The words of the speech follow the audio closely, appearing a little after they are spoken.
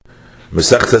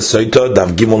Masechta Sotah,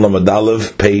 Daf Gimel Lamed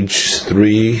Aleph, page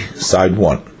 3, side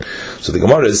 1. So the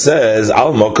Gemara says,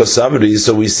 Al Moka Savri,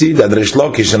 so we see that Rish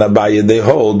Lakish and Abaye, they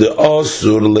hold the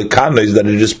Osur Lekanois, that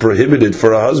it is prohibited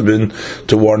for a husband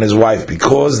to warn his wife,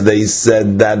 because they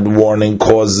said that warning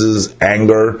causes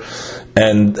anger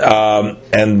and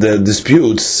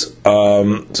disputes.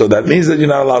 So that means that you're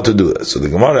not allowed to do that. So the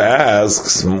Gemara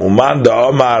asks, Uman da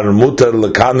Omar mutar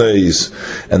lekanois,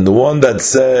 and the one that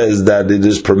says that it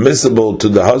is permissible to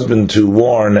the husband to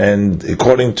warn, and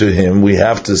according to him, we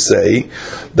have to say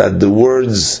that the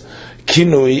words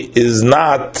kinui is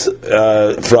not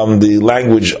from the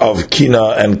language of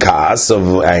kina and kaas,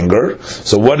 of anger.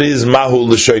 So what is mahul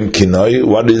l'shoin kinoi?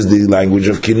 What is the language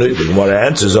of kinoi? The Gemara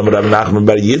answers, Amar Rav Nachman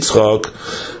bar Yitzchok.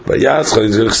 But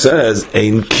Yitzchok says,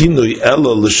 "Ein kinui ela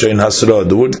l'shoin hasra."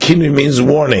 The word kinui means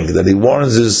warning, that he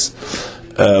warns his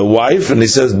wife, and he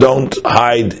says, "Don't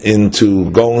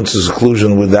go into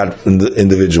seclusion with that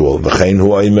individual." V'chein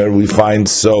hu aimer, we find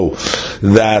so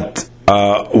that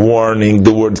warning,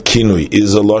 the word kinui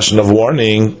is a lotion of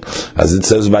warning, as it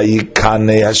says,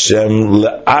 "Vayikane Hashem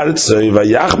le'artzei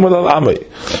vayachmel al amei,"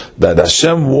 that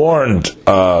Hashem warned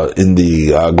in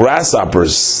the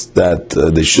grasshoppers that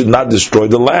they should not destroy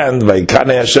the land.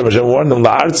 Vayikane Hashem, Hashem warned them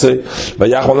le'artzei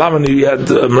vayachmel al amei, and He had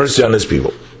mercy on His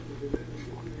people.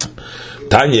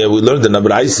 Tanya, we learned in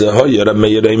Abraisa, Hoyer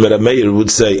Meir would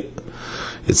say,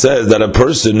 it says that a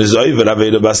person is over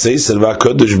Aveda Baseiser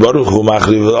V'Kodesh Baruch Hu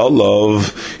Machriv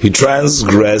Olav. He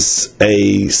transgress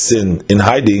a sin in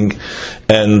hiding,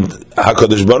 and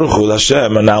Hakadosh Baruch Hu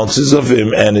Hashem announces of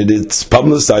him, and it's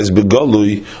publicized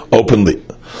begolui, openly.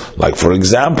 Like, for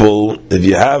example, if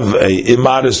you have a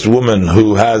immodest woman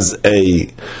who has a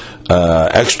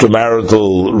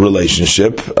extramarital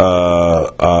relationship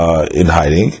in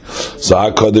hiding, so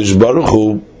Hakadosh Baruch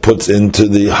Hu puts into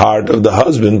the heart of the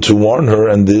husband to warn her,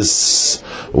 and this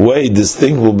way, this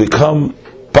thing will become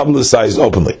publicized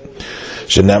openly.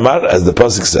 Shenamar, as the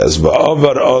pasuk says,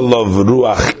 "Va'avar olav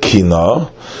ruach kina,"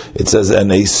 it says,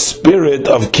 and a spirit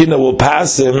of kina will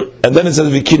pass him, and then it says,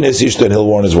 "V'kines ishto," and he'll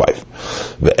warn his wife.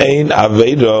 Ve'ein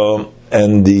aveda,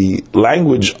 and the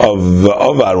language of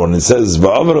va'avar, when it says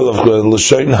va'avar olav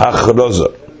l'shoin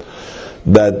hachroza,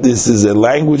 that this is a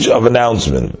language of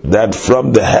announcement, that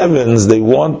from the heavens they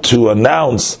want to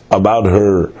announce about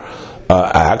her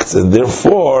acts, and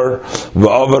therefore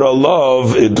va'avar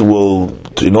olav, it will,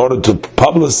 in order to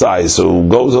publicize, so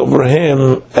goes over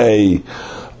him a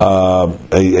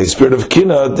spirit of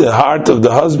kina. The heart of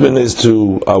the husband is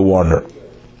to warn her.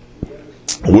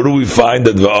 Where do we find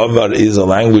that va'avar is a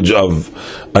language of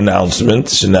announcement?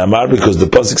 Shenamar, because the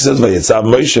pasuk says, "Vayetzav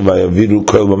Moshe vayaviru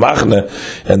kol b'machne,"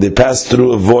 and they passed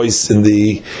through a voice in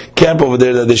the camp over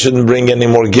there that they shouldn't bring any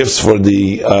more gifts for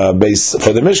the base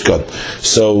for the Mishkan.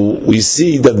 So we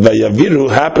see that vayaviru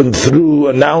happened through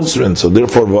announcement. So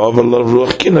therefore, va'avar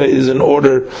ruach kina is in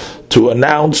order to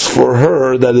announce for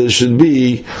her that it should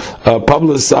be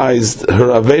publicized, her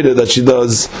aveda that she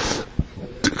does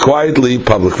quietly,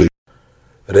 publicly.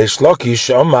 Rish Lakish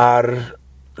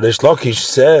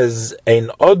says, "Ein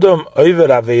odom over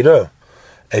aveira."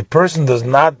 A person does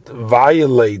not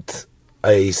violate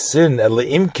a sin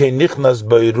nichnas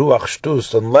ruach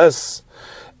shtus, unless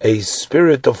a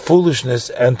spirit of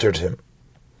foolishness entered him.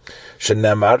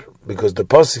 Shenemar, because the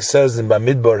pasuk says in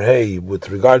Bamidbar Hey, with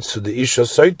regards to the Isha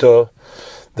Sotah,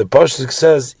 the pasuk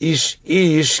says, "Ish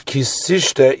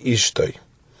kisishte ishtoi."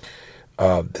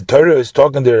 The Torah is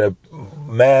talking there.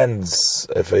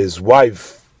 If his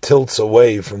wife tilts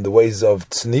away from the ways of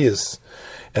tznius,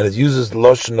 and it uses the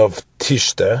lotion of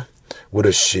tishta with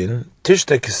a shin,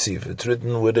 tishta kesiv, it's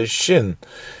written with a shin,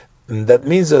 and that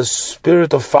means a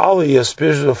spirit of folly, a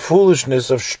spirit of foolishness,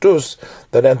 of shtus,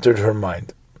 that entered her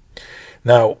mind.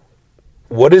 Now,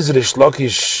 what is Rish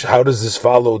Lakish? How does this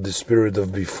follow the spirit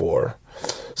of before?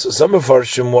 So some of our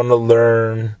Shem want to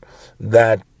learn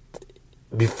that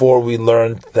before we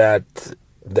learned that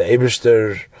the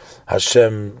Eibishter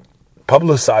Hashem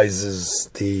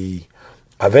publicizes the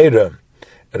Avera.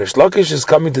 Rish Lakish is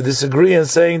coming to disagree and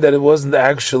saying that it wasn't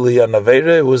actually an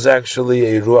Avera, it was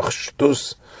actually a Ruach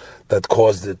Shtus that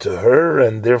caused it to her,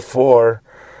 and therefore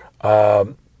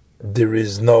there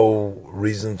is no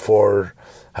reason for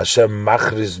Hashem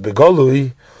Machris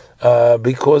Begolui,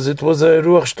 because it was a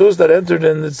Ruach Shtus that entered,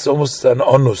 and it's almost an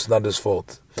onus, not his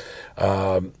fault.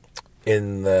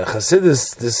 In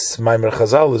Chassidus, this Maimer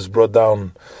Chazal is brought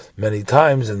down many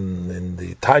times in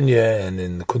the Tanya and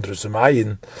in the Kuntrus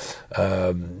Umayin,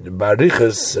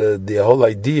 Barichas, the whole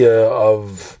idea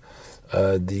of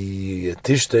the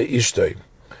Tishta Ishtoi.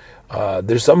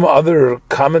 There's some other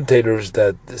commentators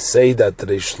that say that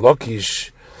Rish Lakish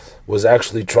was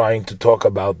actually trying to talk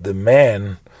about the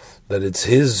man, that it's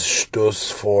his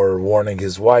shtus for warning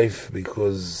his wife,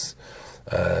 because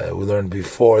we learned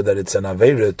before that it's an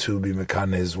avera to be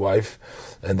mekane his wife,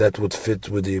 and that would fit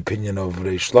with the opinion of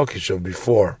Reish Lakish of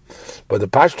before. But the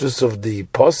pashtus of the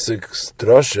posuk's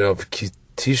drosha of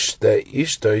tishta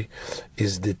ishtoi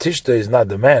is the tishta is not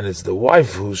the man, it's the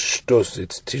wife who's shtus.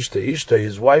 It's tishta ishtoi,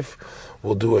 his wife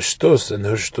will do a shtus, and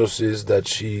her shtus is that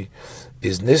she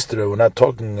is nistra. We're not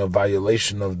talking a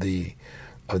violation of the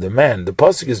man. The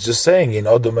pasuk is just saying in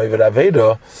Odom Eiver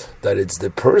Aveda that it's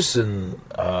the person,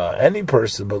 any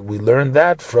person, but we learn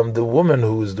that from the woman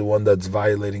who is the one that's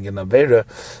violating an Aveda,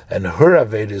 and her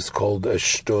Aveda is called a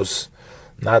shtus,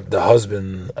 not the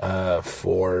husband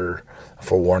for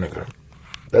warning her.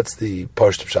 That's the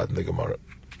Parshat Pshat in the Gemara.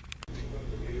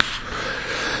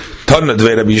 We learned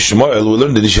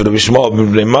that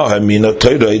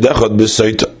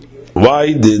Yishmael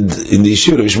why did, in the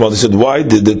Yeshiva of Yishmael, they said, why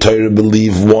did the Torah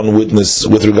believe one witness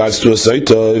with regards to a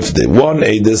Sotah if the one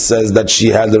Eidah says that she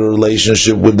had a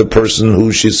relationship with the person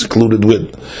who she secluded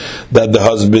with, that the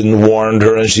husband warned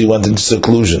her and she went into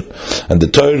seclusion, and the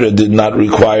Torah did not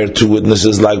require two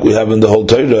witnesses like we have in the whole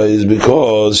Torah, is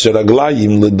because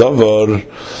Sheraglayim Ledavar,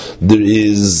 there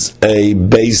is a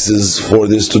basis for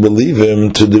this to believe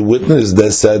him, to the witness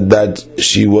that said that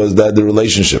she was that the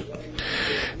relationship.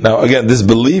 Now, again, this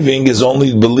believing is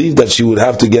only believed that she would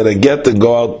have to get a get and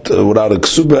go out without a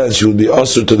ksuba, and she would be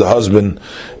usher to the husband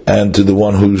and to the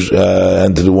one who she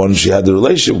had the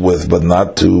relationship with, but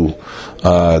not to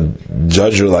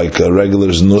judge her like a regular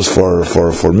znus for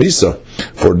misa,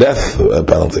 for death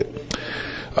penalty.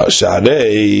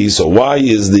 Shadei. So why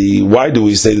do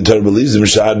we say the Torah believes him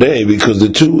Shadei? Because the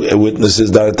two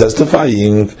witnesses that are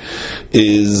testifying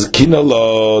is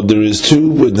Kinala. There is two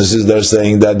witnesses that are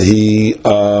saying that he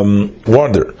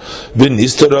warned her.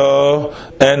 Vinistara,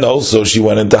 and also she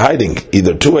went into hiding.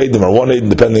 Either two Eidim or one Eidim,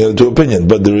 depending on the two opinions.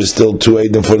 But there is still two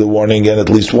Eidim for the warning, and at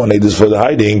least one Eidim is for the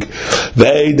hiding.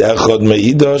 Veid echad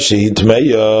meida shehit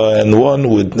meya, and one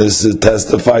witness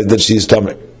testifies that she is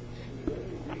tamei.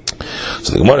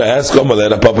 So the Gemara asks, so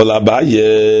the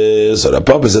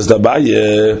Papa says to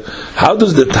Abaye, how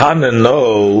does the Tana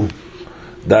know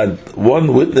that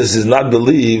one witness is not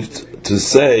believed to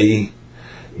say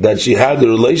that she had a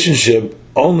relationship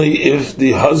only if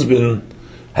the husband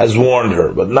has warned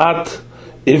her, but not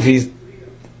if he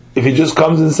just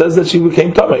comes and says that she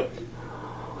became tamei?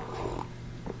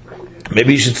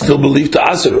 Maybe you should still believe to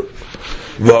Asr.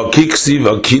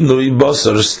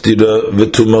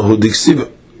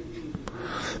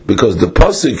 Because the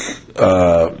pasuk,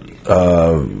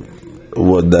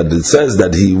 that it says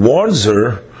that he warns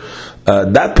her,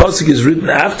 that pasuk is written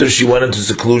after she went into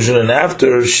seclusion and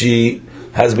after she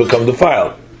has become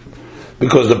defiled.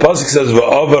 Because the pasuk says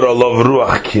va'avar alav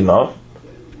ruach kina.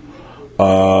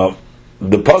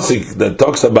 The pasuk that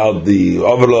talks about the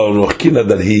avar alav ruach kina,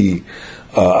 that he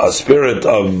a spirit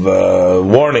of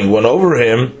warning went over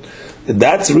him.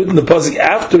 That's written the pasuk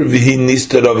after vihi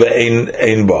nistar of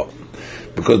ein ba.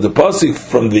 Because the pasuk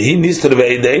from Vihi Nistar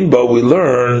Ve'edein Ba, we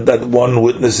learn that one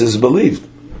witness is believed,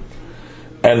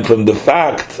 and from the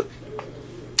fact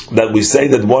that we say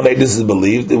that one witness is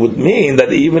believed, it would mean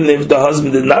that even if the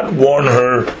husband did not warn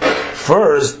her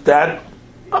first, that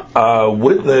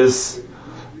witness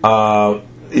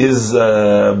is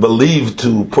believed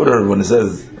to put her. When it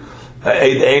says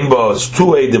Eid Ein Ba, it's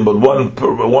two Eidim, but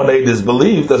one Eid is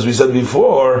believed, as we said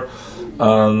before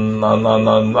on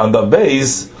the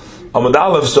base. Amud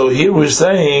Aleph. So here we're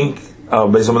saying, based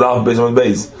on Amud Aleph, based on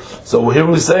base. So here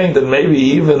we're saying that maybe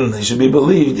even he should be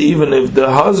believed, even if the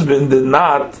husband did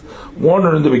not warn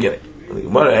her in the beginning. The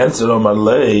Gemara answered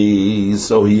Amalei,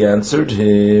 so he answered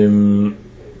him.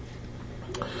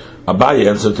 Abaye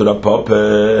answered to the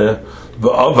Papa,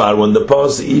 V'avar, when the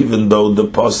pasuk, even though the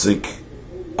pasuk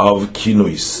of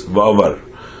Kinuis, V'avar,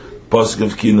 pasuk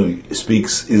of Kinui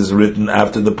speaks, is written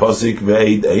after the pasuk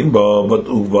Ve'eid Ein Ba, but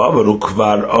Uv'avar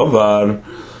Ukvar Avar,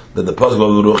 that the pasuk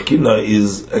of Ruach Kina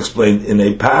is explained in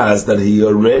a past, that he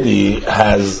already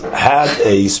has had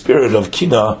a spirit of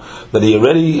Kina, that he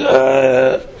already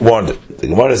warned it. The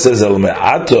Gemara says El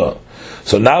Me'ata.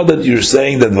 So now that you're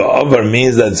saying that V'avar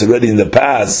means that it's already in the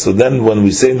past, so then when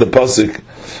we say in the pasuk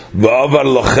V'avar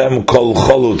Lochem Kol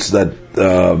Cholutz, that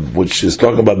which is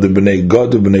talking about the Bnei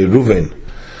Gad, Bnei Ruvain,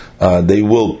 they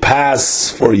will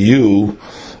pass for you.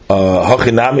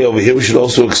 Hachinami, over here we should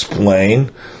also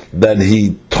explain that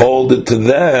he told it to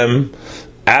them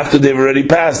after they've already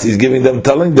passed. He's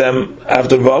telling them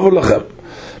after V'avar Lachem.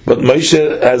 But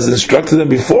Moshe has instructed them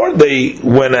before they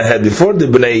went ahead, before the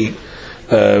Bnei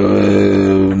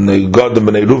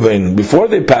before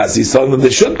they pass, he's telling them they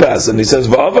should pass, and he says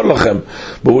va'avar lachem,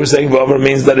 but we're saying va'avar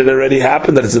means that it already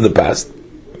happened, that it's in the past.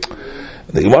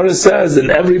 The Gemara says in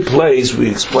every place we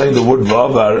explain the word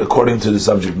va'avar according to the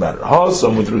subject matter.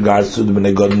 Some with regards to the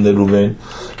Bnei Gad and Reuven,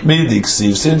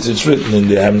 midiksiv, since it's written in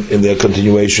their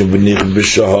continuation, v'nich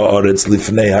b'shaha'aretz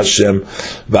lifnei Hashem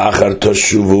v'achar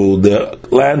toshuvu, the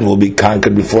land will be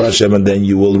conquered before Hashem and then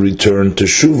you will return.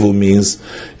 Toshuvu means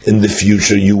in the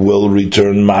future you will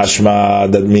return.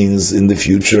 Mashma, that means in the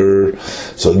future.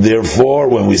 So therefore,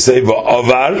 when we say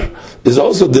va'avar, is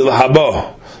also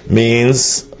dilhaba,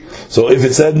 means. So if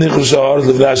it said nichushar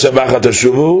livnei Hashem v'achar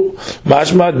toshuvu,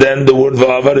 mashma, then the word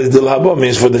va'avar is dilhaba,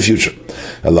 means for the future.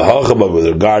 But with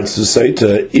regards to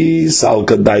Sotah,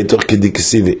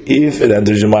 if it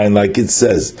enters your mind like it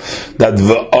says that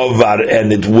va'avar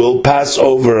and it will pass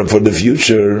over for the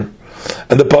future.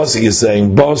 And the pasuk is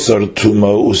saying basar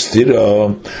tuma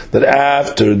ustira, that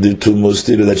after the tuma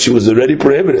ustira, that she was already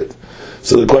prohibited.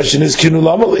 So the question is kinu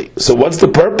lamali. So what's the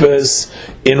purpose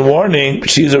in warning?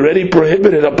 She's already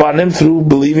prohibited upon him through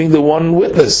believing the one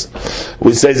witness.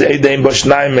 We say eidein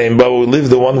b'shnayim, but we leave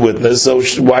the one witness. So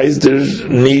why is there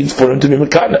need for him to be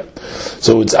mekana?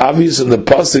 So it's obvious in the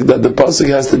pasuk that the pasuk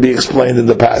has to be explained in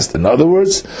the past. In other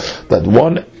words, that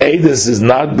one edus is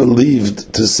not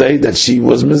believed to say that she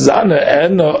was mizana,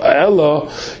 and ella,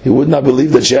 he would not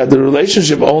believe that she had the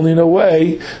relationship only in a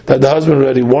way that the husband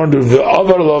already warned her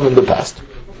of our love in the past.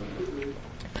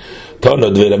 Tana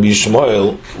dve Rabbi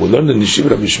Yishmael, we learned in the Yeshiva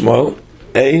Rabbi Yishmael,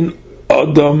 ein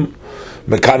adam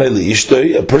mekane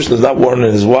li'ishtoi, a person is not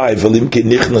warning his wife, alim ki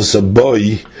nichnas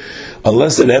aboy,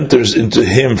 unless it enters into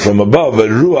him from above, a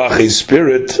ruach, a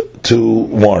spirit, to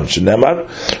warn. Shneimar,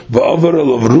 va'avar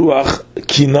of ruach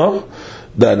kina,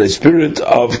 that a spirit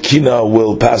of kina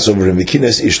will pass over him.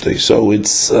 Kines ishtoi. So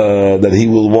it's that he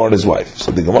will warn his wife.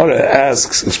 So the Gemara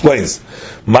explains,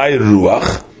 my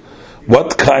ruach.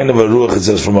 What kind of a ruach, it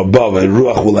says from above, a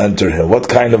ruach will enter him. What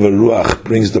kind of a ruach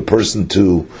brings the person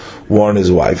to warn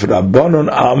his wife? Rabbanon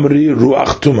amri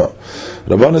ruach tuma.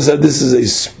 Rabbanon said this is a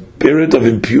spirit of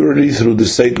impurity through the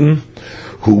Satan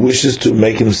who wishes to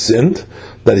make him sin,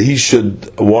 that he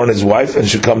should warn his wife and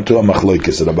should come to a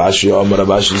machloikis.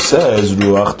 Rabashi says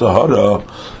ruach tahara,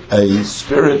 a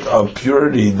spirit of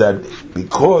purity, that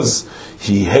because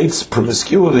he hates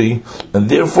promiscuity and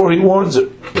therefore he warns her.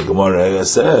 The Gemara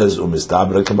says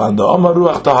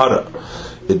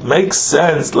it makes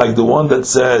sense like the one that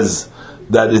says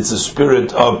that it's a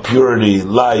spirit of purity,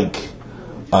 like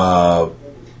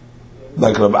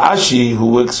Rabashi,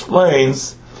 who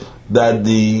explains that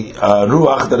the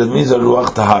ruach, that it means a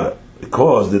ruach tahara,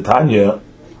 because the Tanya,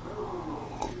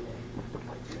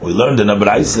 we learned in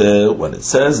Abraise when it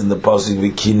says in the pasuk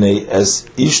v'kinei es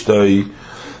ishtoi,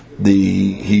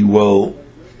 he will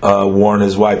warn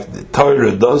his wife. The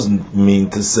Torah doesn't mean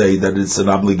to say that it's an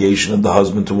obligation of the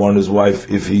husband to warn his wife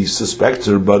if he suspects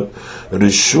her, but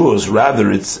rishus,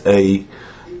 rather it's a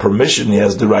permission. He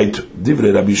has the right.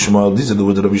 Divrei Rabbi Shmuel, these are the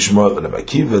words of Rabbi Shmuel. Rabbi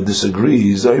Akiva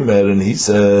disagrees, and he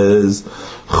says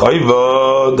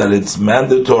chayva, that it's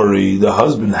mandatory. The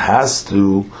husband has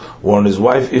to warn his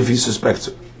wife if he suspects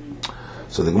her.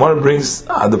 So the Gemara brings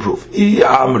the proof.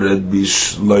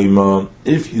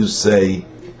 If you say,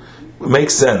 it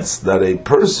makes sense that a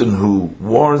person who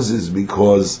warns is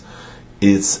because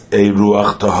it's a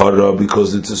ruach tahara,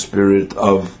 because it's a spirit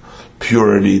of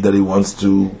purity that he wants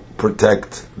to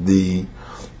protect the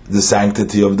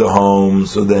sanctity of the home,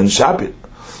 so then shapit.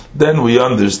 Then we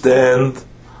understand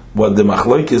what the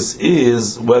machlokes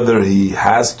is, whether he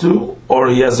has to or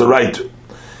he has a right to.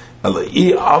 But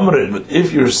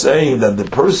if you're saying that the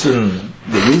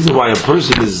reason why a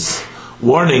person is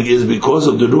warning is because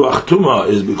of the ruach tuma,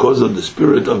 is because of the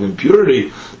spirit of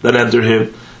impurity that enter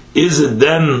him, is it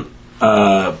then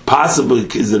possibly,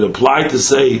 is it applied to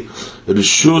say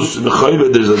rishus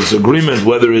v'chayva? There's a disagreement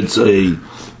whether it's a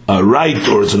right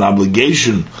or it's an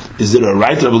obligation. Is it a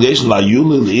right or obligation la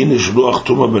yuli liinish ruach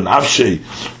tuma ben afshe,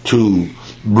 to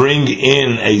bring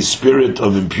in a spirit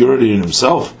of impurity in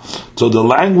himself? So the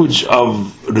language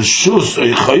of rishus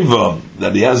chayva,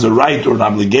 that he has a right or an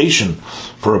obligation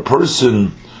for a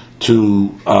person to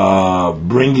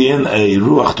bring in a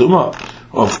ruach tuma,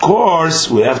 of course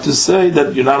we have to say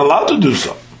that you're not allowed to do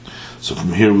so. So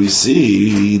from here we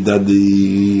see that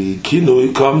the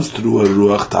kinui comes through a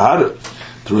ruach tahara,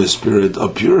 through a spirit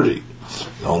of purity.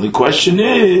 The only question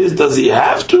is, does he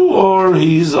have to or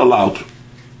he's allowed to?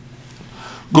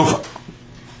 Gufa.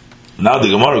 Now the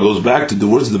Gemara goes back to the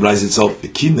words of the Braise itself.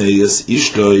 Kineyas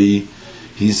ishtoi.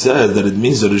 He says that it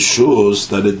means a rishus,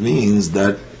 that it means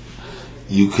that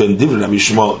you can different. Rabbi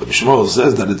Shmuel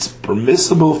says that it's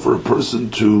permissible for a person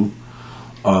to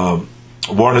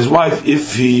warn his wife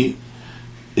if he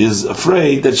is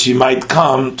afraid that she might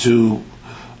come to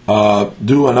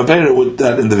do an affair with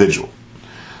that individual.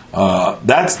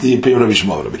 That's the opinion of Rabbi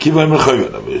Shmuel.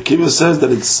 Rabbi Kiva says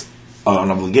that it's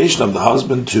an obligation of the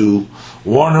husband to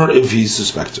warn her if he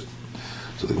suspects her.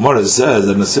 So the Gemara says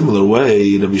that in a similar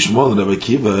way, Rabbi Shmuel and Rabbi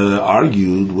Kiva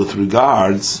argued with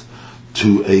regards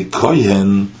to a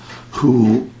kohen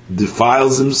who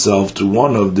defiles himself to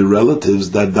one of the relatives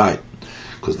that died.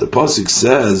 Because the pasuk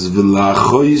says, lo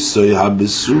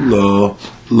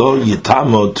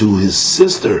yitamo, to his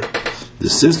sister, the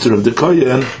sister of the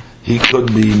kohen, he could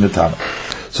be metama.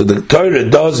 So the Torah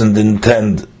doesn't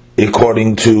intend,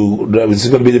 according to, this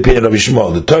is going to be the opinion of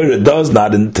Ishmael, the Torah does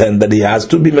not intend that he has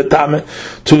to be metame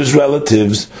to his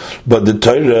relatives, but the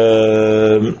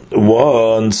Torah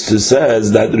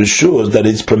says that Rishus, that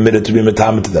it's permitted to be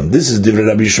metame to them. This is different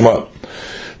Rabbi Ishmael.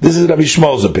 This is Rabbi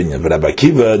Shmuel's opinion, but Rabbi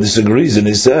Kiva disagrees, and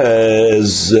he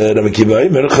says, Rabbi Kiva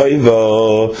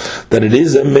that it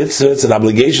is a mitzvah, it's an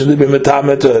obligation to be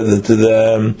metame to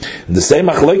them. The same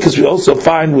machlokes we also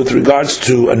find with regards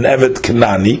to an Evet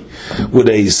Kanani, with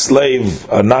a slave,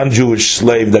 a non-Jewish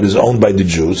slave that is owned by the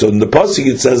Jew. So in the pasuk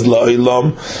it says,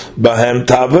 La'olam bahem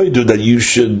ta'avodu, that you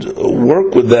should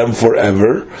work with them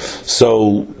forever.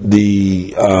 So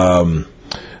the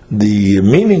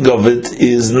meaning of it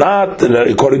is not,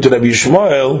 according to Rabbi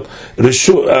Shmuel,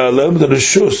 Rishus,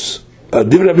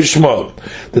 Rabbi Shmuel.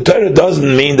 The Torah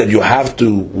doesn't mean that you have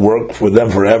to work for them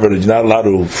forever, that you're not allowed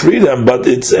to free them, but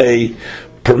it's a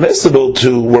permissible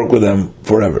to work with them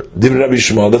forever. Rabbi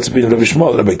Shmuel, that's the opinion of Rabbi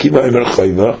Shmuel.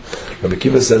 Rabbi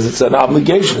Kiva says it's an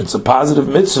obligation, it's a positive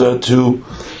mitzvah to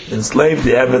enslave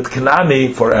the Evet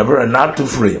Kanani forever and not to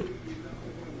free him.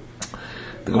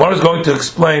 The Gemara is going to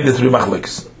explain the three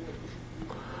machlokes.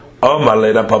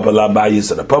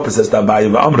 The Papa says that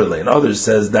and others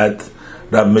says that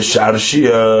Rab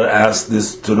Misharshia asked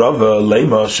this to Rava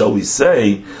Lema, shall we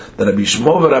say that Rabbi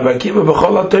Shmuel and Rabbi Akiva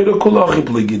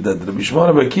that Rabbi Shmuel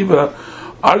and Rabbi Akiva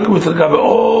argue with Rabbi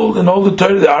all the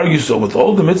Torah, they argue so with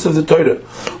all the mitzvahs of the Torah,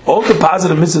 all the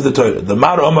positive mitzvahs of the Torah. The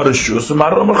Mar Omar Rishus, the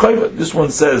Mar Omar Chayva. This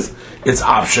one says it's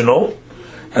optional,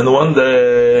 and the one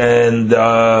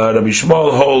Rabbi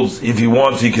Shmuel holds if he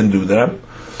wants he can do them.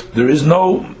 There is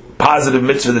no positive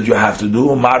mitzvah that you have to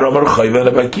do.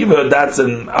 That's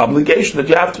an obligation that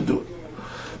you have to do.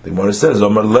 The Gemara says,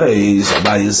 Omar Leis,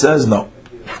 Abaye says, no.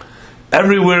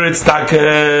 Everywhere it's a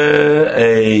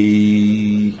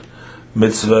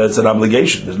mitzvah, it's an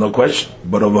obligation. There's no question.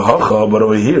 But over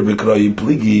here, in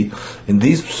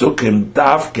these psukim,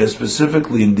 Tafke,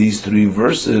 specifically in these three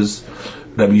verses,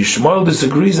 Rabbi Yishmael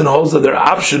disagrees and holds that they're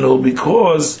optional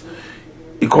because,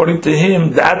 according to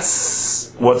him, that's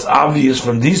what's obvious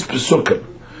from these pesukim.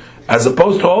 As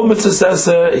opposed to all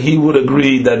mitzvahs, he would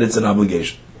agree that it's an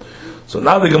obligation. So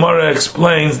now the Gemara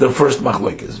explains the first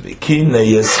machlokes.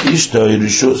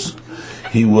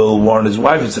 He will warn his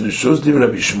wife. It's a rishus.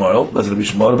 Rabbi Shmuel. That's Rabbi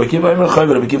Shmuel.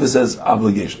 Rabbi Kiva says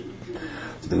obligation.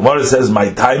 So the Gemara says my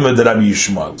time of Rabbi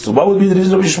Yishmael. So what would be the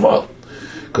reason of Rabbi Shmuel?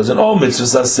 Because in all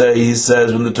mitzvahs, he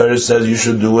says when the Torah says you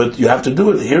should do it, you have to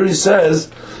do it. Here he says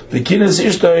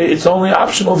it's only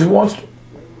optional if he wants to.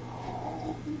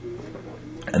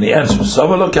 And he answers, because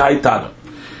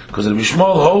Rabbi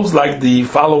Shmuel holds like the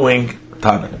following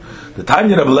Tana. The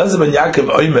Tanya of Eliezer ben Yaakov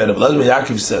Omer, Eliezer ben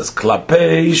Yaakov says,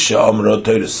 Klapei she'omro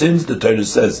Torah, since the Torah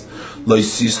says, Lo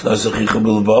yisisna sechicha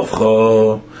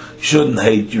b'levavcha, you shouldn't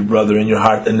hate your brother in your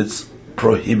heart, and it's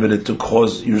prohibited to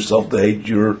cause yourself to hate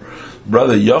your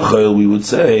brother. Yochel, we would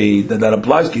say that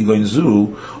applies to going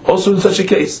zu. Also in such a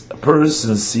case, a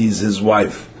person sees his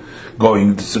wife going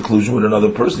into seclusion with another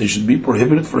person, it should be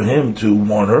prohibited for him to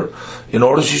warn her in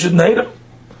order she shouldn't hate him.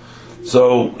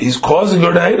 So he's causing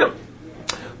her to hate him.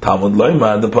 Talmud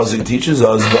Loima, the pasuk teaches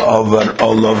us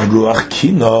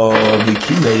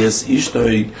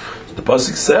the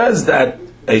pasuk says that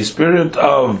a spirit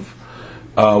of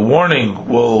warning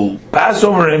will pass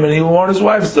over him and he will warn his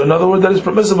wife. So in other words, that is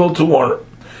permissible to warn her,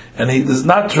 and he does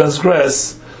not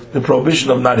transgress the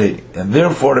prohibition of not hating. And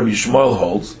therefore Rabbi Shmuel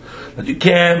holds that you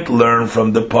can't learn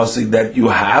from the pasuk that you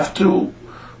have to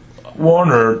warn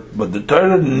her, but the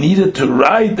Torah needed to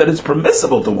write that it's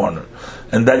permissible to warn her,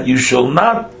 and that you shall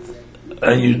not,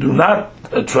 and you do not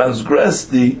transgress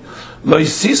the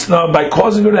loisisna by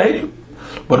causing her to hate you.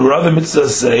 But where other mitzvahs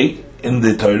say in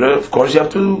the Torah, of course you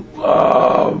have to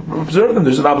observe them.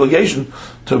 There's an obligation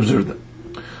to observe them.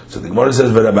 So the Gemara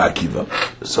says, Rabbi Akiva.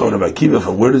 So Rabbi Akiva,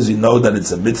 from where does he know that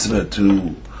it's a mitzvah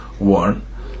to warn?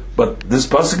 But this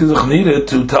pasuk is needed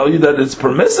to tell you that it's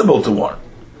permissible to warn.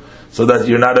 so that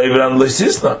you're not even on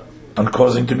leisisna, on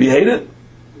causing to be hated.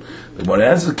 The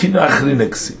Gemara answers, Kina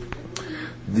achrineksi.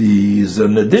 There's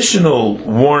an additional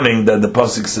warning that the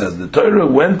pasuk says. The Torah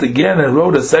went again and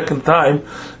wrote a second time,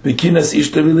 Bikinas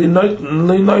ishtavili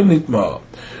nitma.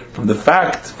 From the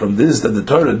fact, from this, that the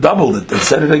Torah doubled it and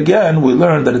said it again, we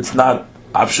learn that it's not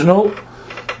optional,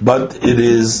 but it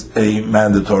is a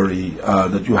mandatory,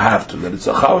 that you have to, that it's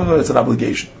a chavah, it's an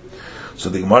obligation. So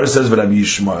the Gemara says, Rabbi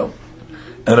Yishmael.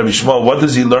 And Rabbi Yishmael, what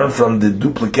does he learn from the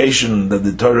duplication that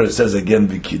the Torah says again,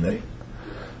 Bikinei?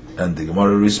 And the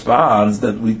Gemara responds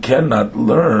that we cannot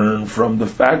learn from the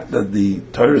fact that the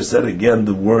Torah said again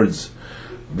the words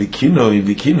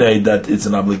Vikinoi, that it's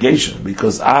an obligation,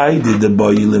 because I did the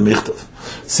boy lemichtav.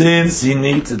 Since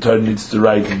the Torah needs to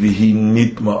write vihi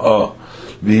nitma,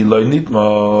 vihi loy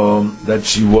nitma, that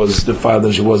she was defiled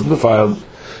and she wasn't defiled.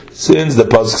 Since the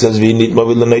pasuk says vihi nitma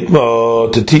vihi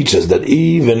nitma, to teach us that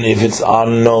even if it's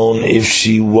unknown if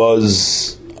she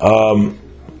was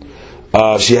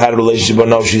she had a relationship or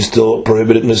no, she's still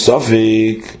prohibited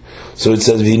misafik. So it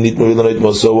says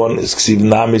v'nitma so on. It's ksiv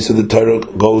nami. So the Torah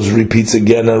goes, repeats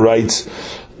again, and writes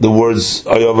the words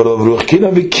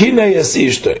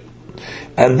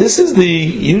and this is the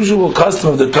usual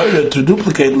custom of the Torah to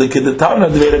duplicate like the Tana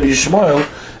of Rabbi Yishmael,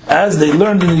 as they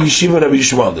learned in the Yeshiva Rabbi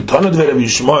Yishmael. The Tana of Rabbi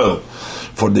Yishmael,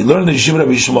 for they learned in the Yeshiva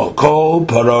Rabbi Yishmael, kol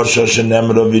parasha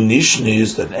shenemra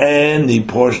v'nishnis, that any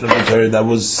portion of the Torah that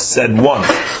was said once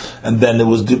and then it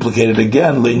was duplicated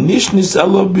again, it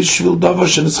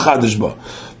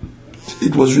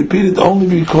was repeated only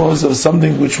because of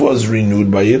something which was renewed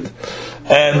by it.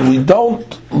 And we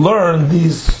don't learn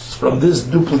these from this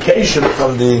duplication,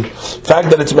 from the fact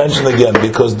that it's mentioned again,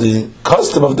 because the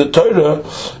custom of the Torah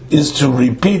is to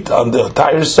repeat on the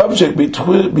entire subject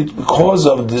because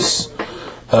of this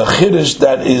chiddush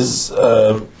that is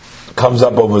comes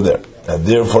up over there. And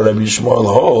therefore Rabbi Yishmael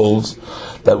holds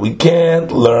that we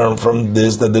can't learn from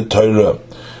this that the Torah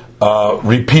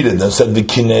repeated and said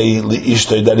v'kinei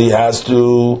li'ishtoi, that he has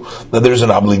to, that there's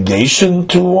an obligation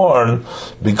to warn,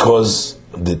 because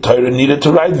the Torah needed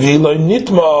to write v'hiloi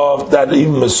nitma, that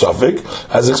even misafik,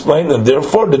 as explained, and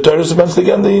therefore the Torah is meant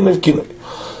again the in of kinei.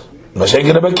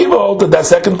 Mashenkin Rebbe Akiva, that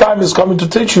second time is coming to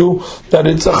teach you that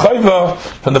it's a chayva.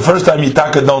 From the first time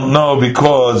Yitaka don't know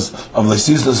because of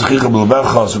Leisisla Sechicha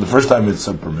B'Levecha, so the first time it's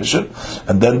a permission,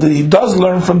 and then he does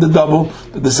learn from the double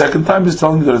that the second time is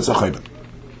telling you that it's a chayva.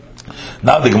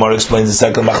 Now the Gemara explains the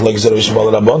second machlokes of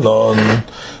Yishmael Rabbanon,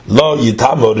 lo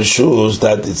yitamo reshus,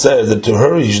 that it says that to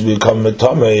her he should become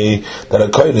metame, that a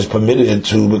kohen is permitted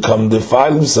to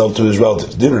defile himself to his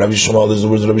relatives. Did Rabbi Yishmael? This is the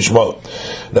words of Rabbi Yishmael.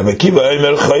 Rabbi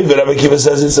Akiva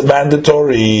says it's a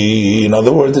mandatory. In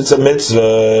other words, it's a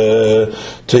mitzvah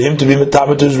to him to be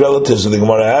metame to his relatives. So the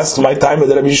Gemara asks, my time with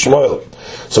Rabbi Yishmael.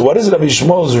 So what is Rabbi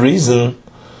Yishmael's reason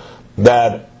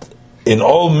that in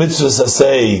all mitzvahs, I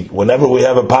say, whenever we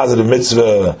have a positive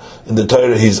mitzvah in the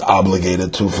Torah, he's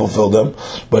obligated to fulfill them.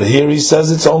 But here he says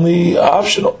it's only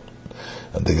optional.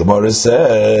 And the Gemara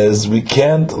says we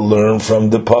can't learn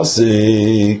from the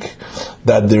pasuk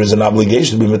that there is an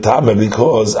obligation to be metame,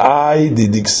 because I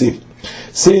did iksiv.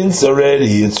 Since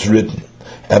already it's written,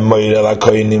 say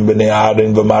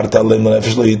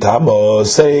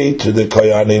to the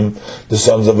Koyanim, the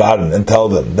sons of Aaron, and tell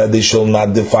them that they shall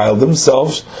not defile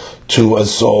themselves to a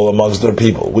soul amongst their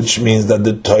people, which means that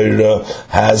the Torah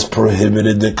has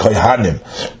prohibited the Kohanim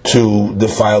to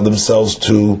defile themselves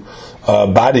to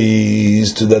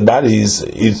bodies, to dead bodies. So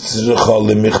the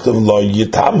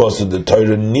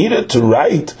Torah needed to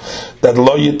write that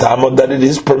lo yitamo, that it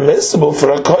is permissible for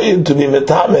a kohen to be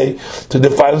metame, to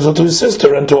defile himself to his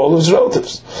sister and to all his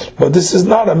relatives. But this is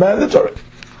not a mandatory.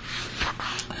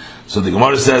 So the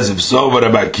Gemara says, if so, what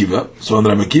Rabbi Akiva? So in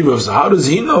Rabbi Akiva, so how does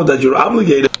he know that you're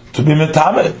obligated to be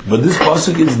metame? But this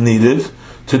pasuk is needed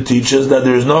to teach us that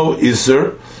there is no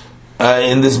isur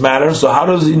in this matter. So how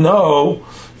does he know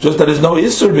just that there's no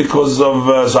isur because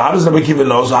of? So how does Rabbi Akiva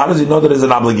know? So how does he know that there's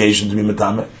an obligation to be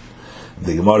metame?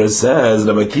 The Gemara says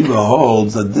Rabbi Akiva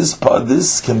holds that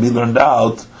this can be learned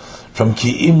out from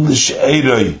ki'im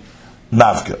l'she'eroi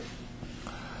navka.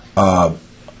 But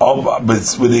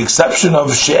with the exception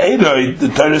of she'eroi, the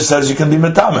Torah says you can be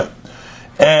metame,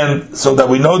 and so that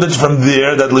we know that from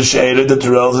there that l'she'eroi, that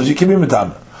the relatives you can be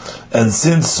metame. And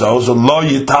since so lo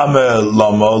yitame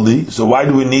lamoli. So why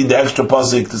do we need the extra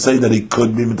pasuk to say that he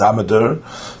could be mitame to her?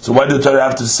 So why did the Torah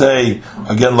have to say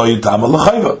again lo yitame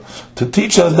l'chayva, to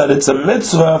teach us that it's a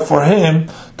mitzvah for him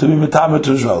to be mitame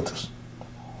to his relatives?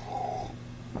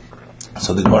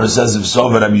 So the Gemara says, if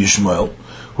so, Rabbi Yishmael,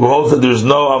 who holds that there's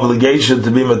no obligation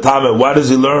to be mitame, why does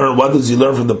he learn? What does he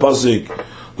learn from the pasuk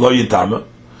lo yitame?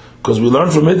 Because we learn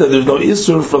from it that there's no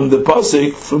isur from the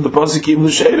pasikim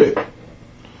l'sheirei.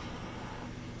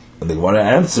 And the Gemara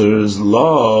answers,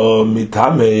 Lo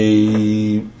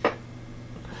mitame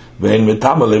vein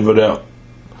mitame levarel.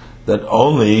 That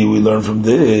only we learn from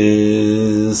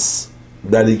this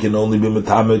that he can only be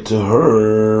mitame to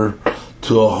her,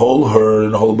 to a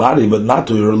whole body, but not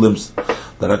to her limbs.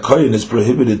 That a kohen is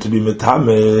prohibited to be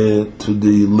mitame to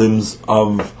the limbs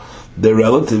of their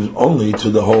relatives, only to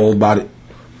the whole body.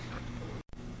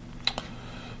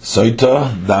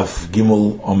 Sotah, Daf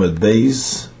Gimel Omed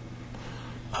Beis,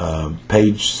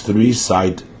 page 3,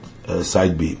 side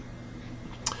B.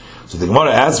 So the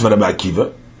Gemara asks for Rabbi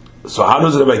Akiva. So how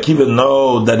does Rabbi Akiva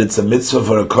know that it's a mitzvah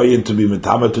for a kohen to be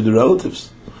mitama to the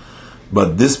relatives?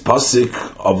 But this pasuk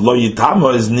of lo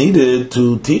yitama is needed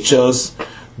to teach us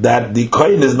that the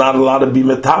kohen is not allowed to be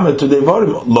mitama to the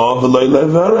devarim. Lo v'lo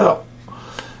levarel.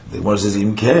 The Gemara says,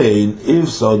 "Im kain, if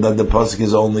so, that the pasuk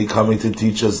is only coming to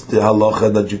teach us the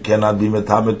halacha that you cannot be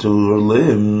mitama to her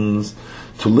limbs,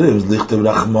 lichtem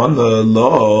rachmana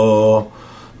lo,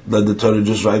 that the Torah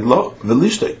just write lo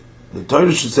v'lishtei. The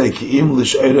Torah should say ki'im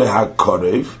l'sheirei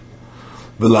ha'korev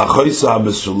v'lachoisa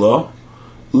ha'besula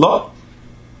lo,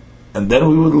 and then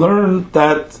we would learn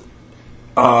that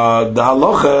the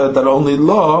halacha that only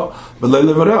lo v'lo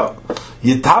levarel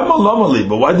yitama lomali.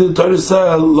 But why did the Torah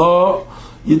say lo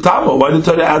yitama? Why did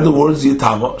the Torah add the words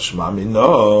yitama? Shmami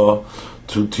no,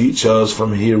 to teach us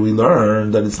from here we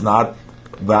learn that it's not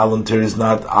voluntary, it's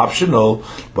not optional,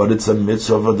 but it's a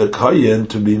mitzvah of the kohen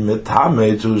to be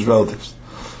mitame to his relatives.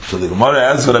 So the Gemara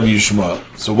asks Rabbi Yishmael,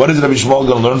 so what is Rabbi Yishmael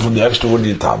going to learn from the extra word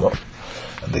yitama?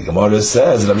 And the Gemara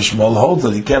says Rabbi Yishmael holds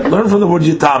that he can't learn from the word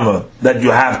yitama that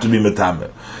you have to be mitame,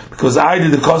 because I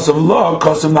did the cost of law,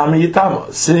 cost of nami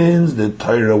yitama. Since the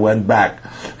Torah went back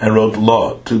and wrote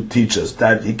law to teach us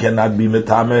that he cannot be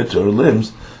mitame to her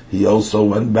limbs, he also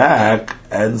went back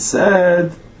and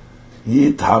said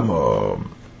yitama.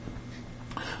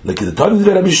 Like the Talmud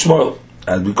Rabbi Yishmael,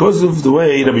 and because of the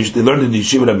way they learned in the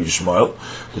yeshiva Rabbi Yishmael,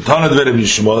 the Talmud Rabbi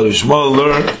Yishmael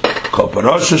learned kol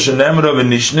parasha shenemra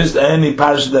v'nishnis, any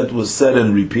parasha that was said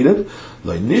and repeated,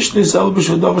 lo nishnis el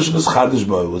b'shvadav shenes chadish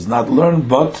bo, it was not learned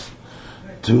but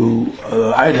to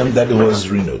item that it was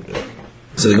renewed.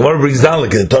 So the Gemara brings down like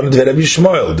the Talmud Rabbi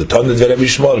Yishmael. The Talmud Rabbi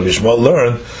Yishmael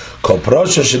learned kol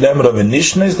parasha shenemra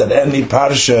v'nishnis, that any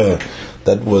parasha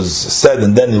that was said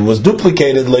and then it was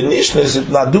duplicated, it's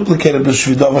not duplicated,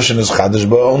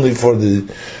 but only for the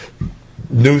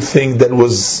new thing that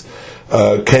was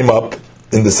came up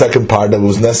in the second part that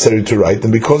was necessary to write,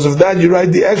 and because of that you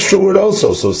write the extra word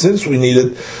also. So since we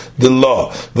needed the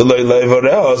law,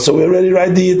 so we already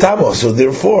write the yitama. So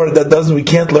therefore we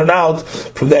can't learn out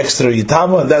from the extra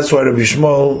yitama, and that's why Rabbi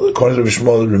Yishmael, according to Rabbi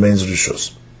Yishmael, remains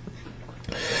rishus.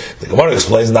 The Gemara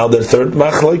explains now their third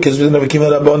machlok is with Rabbi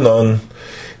Akiva Rabbanon,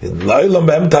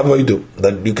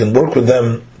 that you can work with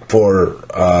them for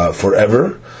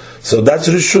forever. So that's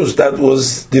rishus. That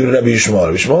was the Rabbi Yishmael.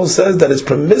 Rabbi Yishmael says that it's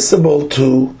permissible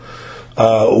to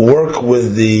work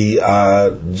with the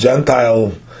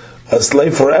Gentile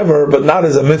slave forever, but not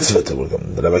as a mitzvah to work with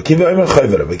him. Rabbi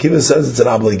Akiva says it's an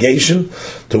obligation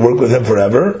to work with him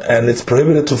forever, and it's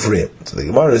prohibited to free him. So the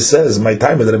Gemara says, my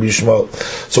time with Rabbi Yishmael.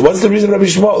 So what's the reason Rabbi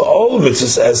Yishmael? All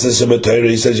mitzvahs as this Torah,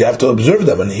 he says you have to observe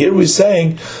them, and here we're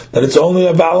saying that it's only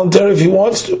a voluntary if he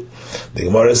wants to. The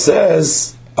Gemara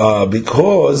says,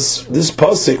 because this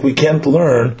pasuk we can't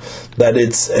learn that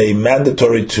it's a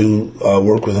mandatory to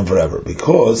work with him forever,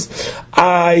 because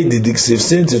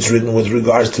since it's written with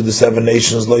regards to the 7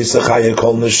 nations, lo yisachaya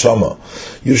kol neshama,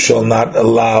 you shall not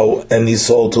allow any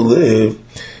soul to live.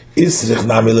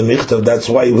 That's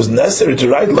why it was necessary to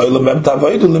write lo lamem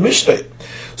tavaydu lemishtei.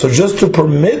 So just to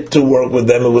permit to work with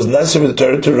them, it was necessary for the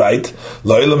Torah to write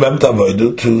lo lamem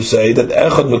tavaydu, to say that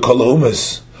echad mikol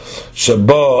umis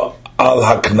shaba al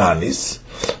haknanis,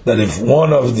 that if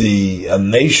one of the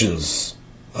nations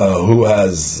who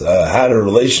has had a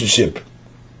relationship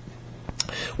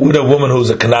with a woman who's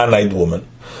a Canaanite woman,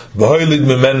 v'hoilid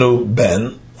mimenu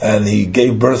ben, and he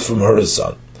gave birth from her a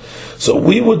son. So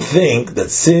we would think that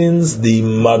since the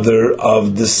mother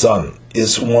of the son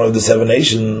is one of the 7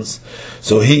 nations,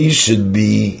 so he should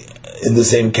be in the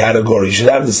same category. He should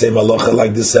have the same halacha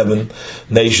like the 7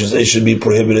 nations. It should be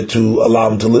prohibited to allow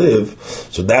him to live.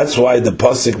 So that's why the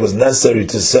pasuk was necessary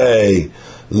to say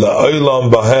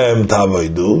la'olam bahem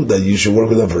tavaydu, that you should work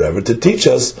with them forever, to teach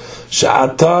us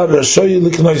sha'ata rashoyi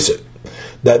liknoise,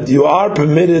 that you are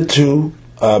permitted to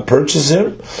purchase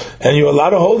him and you're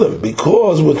allowed to hold him,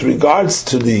 because with regards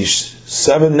to the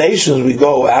 7 nations we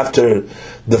go after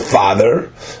the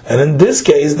father, and in this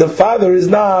case the father is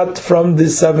not from the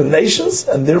 7 nations,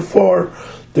 and therefore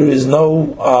there is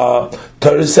no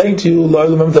Torah saying to you,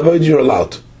 you're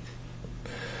allowed.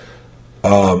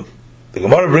 The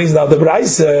Gemara brings down the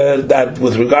Braisa that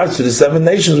with regards to the 7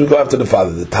 nations, we go after the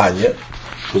father, the Tanya.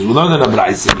 Because we learned in the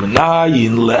Braisa,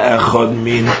 Menayin le'echad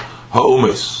min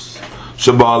ha'umes,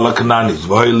 Shabal la'kananis,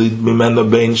 v'hoilid mimena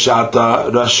bein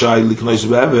shata rashai liknois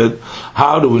be'eved.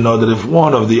 How do we know that if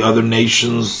one of the other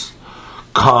nations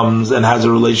comes and has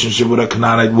a relationship with a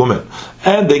Canaanite woman,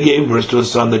 and they gave birth to a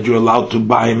son, that you're allowed to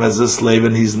buy him as a slave,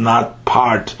 and he's not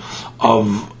part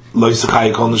of Lo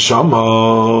Yisachai Kol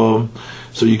Neshama,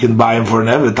 so you can buy him for an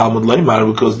Evet, Talmud Leimar,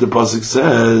 because the pasuk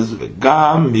says,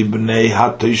 Gam ibnei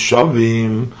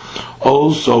ha'toishavim,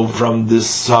 also from the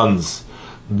sons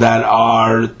that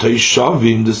are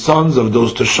toishavim, the sons of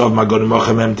those toshav magorim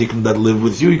mochem tikkun that live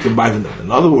with you, you can buy from them.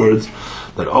 In other words,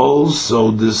 that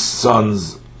also the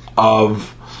sons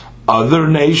of other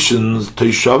nations,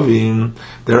 Teshavim,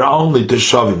 they're only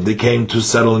Teshavim. They came to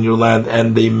settle in your land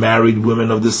and they married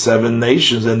women of the 7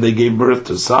 nations and they gave birth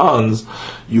to sons.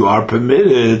 You are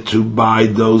permitted to buy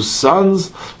those sons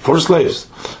for slaves,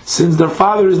 since their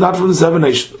father is not from the 7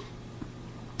 nations.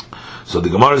 So the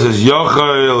Gemara says,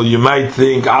 Yochel, you might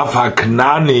think, Af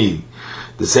HaKnani,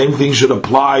 the same thing should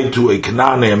apply to a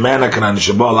Knani, a man, a Knani,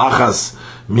 Shabal Achas,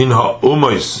 Min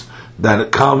HaUmois,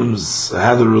 that comes,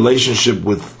 has a relationship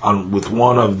with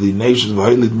one of the nations of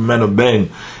Ha'ilid Men of Ben,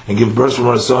 and give birth from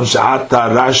her son, Sha'ata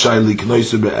Rashai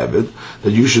Liknoisu Be'eved,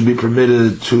 that you should be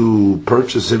permitted to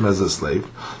purchase him as a slave,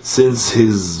 since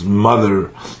his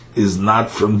mother is not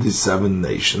from the 7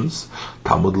 nations.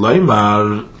 Talmud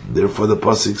Leimar, therefore the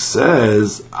pasuk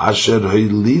says, Asher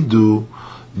Ha'ilidu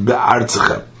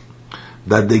Be'artzachem,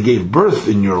 that they gave birth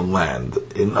in your land.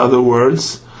 In other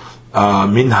words,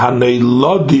 min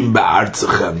haneilodim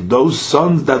be'artzachem, those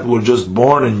sons that were just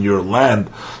born in your land,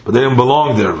 but they didn't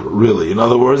belong there really. In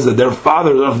other words, that their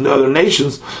fathers are from the other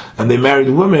nations, and they married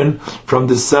women from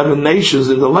the 7 nations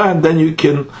in the land, then you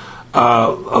can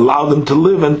allow them to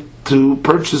live and to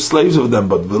purchase slaves of them.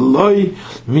 But v'loi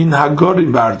min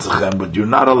hagorim be'artzachem, but you're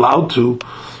not allowed to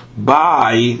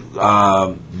buy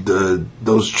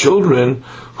those children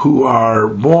who are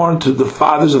born to the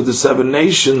fathers of the 7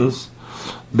 nations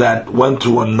that went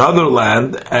to another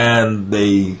land and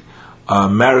they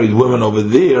married women over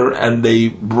there, and they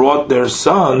brought their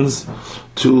sons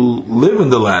to live in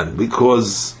the land,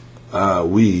 because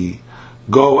we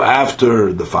go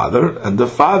after the father, and the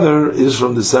father is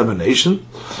from the 7 nations,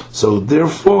 so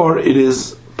therefore it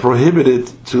is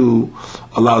prohibited to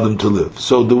allow them to live.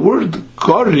 So the word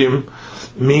Gorim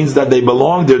means that they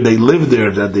belong there, they live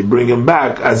there, that they bring them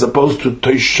back, as opposed to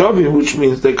Toishavim, which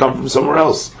means they come from somewhere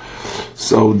else.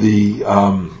 So the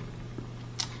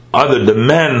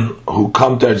men who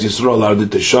come to Eretz Yisrael are the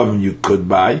Teshavim you could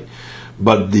buy,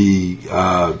 but the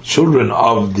children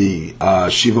of the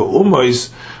Shiva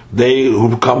Umois, they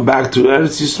who come back to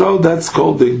Eretz Yisrael, that's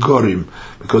called the Gorim,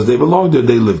 because they belong there,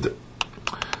 they live there.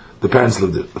 The parents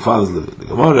live there, the fathers live there. The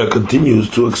Gemara continues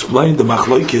to explain the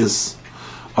Machlokes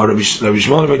or Rabbi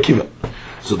Shimon Rabbi Akiva.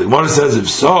 So the Gemara says, if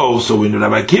so we know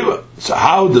Rabbi Akiva. So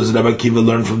how does Rabbi Akiva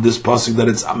learn from this pasuk that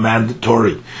it's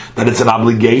mandatory, that it's an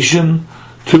obligation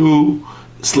to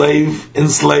enslave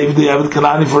the Eved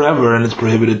Kanani forever, and it's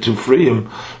prohibited to free him?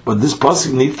 But this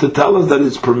pasuk needs to tell us that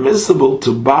it's permissible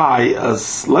to buy a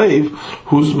slave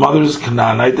whose mother is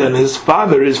Canaanite and his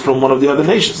father is from one of the other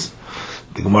nations.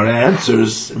 The Gemara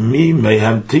answers, Mi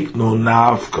mehem tiknu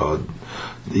nafkod.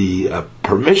 The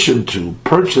permission to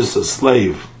purchase a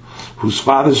slave whose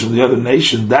father is from the other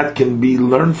nation, that can be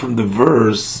learned from the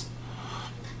verse,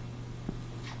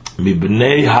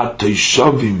 Mibnei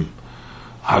ha'toishavim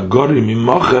hagorim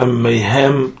imochem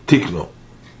mehem tiknu,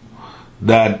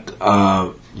 that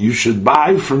you should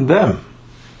buy from them.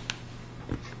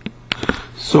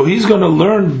 So he's going to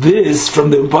learn this from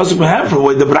the pasuk we have, from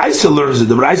where the Braisa learns it.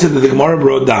 The Braisa that the Gemara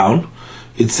brought down,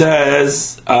 it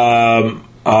says, from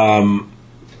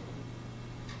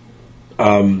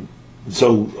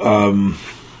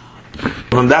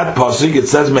that pasuk it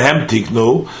says mehem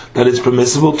tiknu, that it's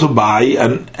permissible to buy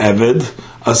an eved,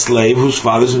 a slave whose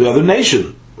father is in the other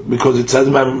nation, because it says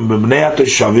b'nei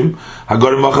ha'toshavim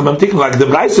hagorim mochem tiknu, like the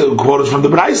Braisa quoted from the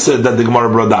Braisa that the Gemara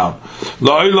brought down.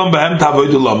 Lo'olam behem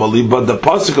tavodu lamali, but the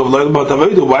pasuk of lo'olam behem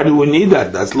tavodu, why do we need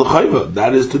that? That's l'chayva.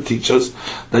 That is to teach us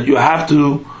that you have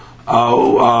to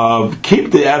keep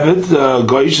the eved,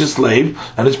 goyish slave,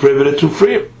 and it's prohibited to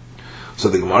free him. So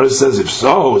the Gemara says, if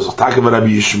so, it's talking about Rabbi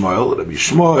Yishmael. Rabbi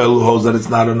Yishmael, who holds that it's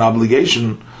not an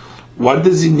obligation, why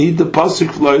does he need the pasuk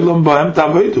lo'olam behem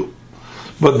tavodu?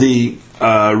 But the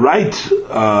right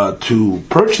to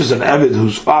purchase an Eved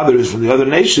whose father is from the other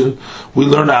nation, we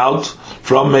learn out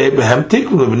from Behem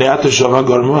Tiknu.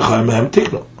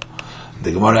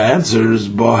 The Gemara answers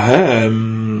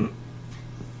Bohem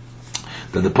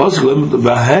that the pasuk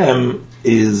Behem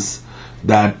is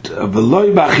that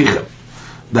Veloy B'achichem,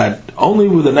 that only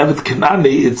with an Eved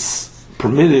Kanani it's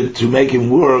permitted to make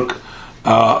him work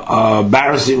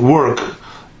embarrassing work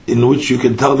in which you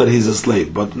can tell that he's a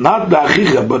slave, but not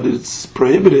ba'achicha, but it's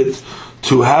prohibited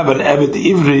to have an Eved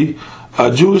Ivri,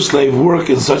 a Jewish slave, work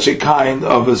in such a kind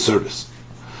of a service.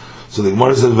 So the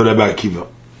Gemara says, Rabbi Akiva.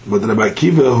 But Rabbi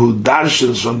Akiva, who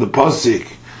darshans from the pasuk,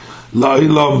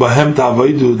 La'ilam Bahem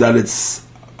Ta'avodu, that it's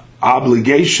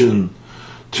obligation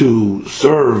to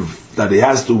serve, that he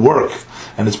has to work,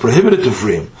 and it's prohibited to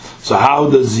free him. So how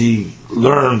does he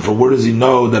learn, from where does he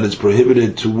know that it's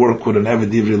prohibited to work with an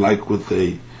Eved Ivri like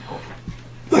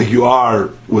you are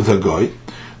with a goy?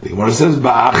 The Gemara says,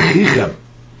 Ba'achichem.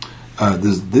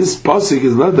 This pasuk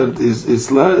is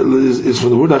from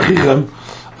the word achichem,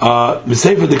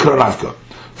 Miseifa de Kronavka.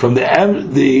 From the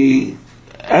end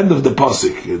of the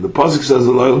pasuk. The pasuk says,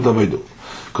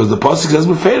 because the pasuk says,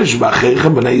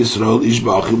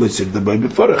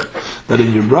 that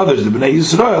in your brothers, the Bnei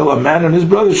Yisrael, a man and his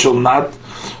brother shall not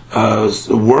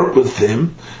work with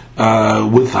him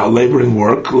with laboring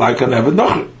work like an Eved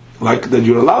Nocher, like that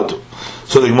you're allowed to.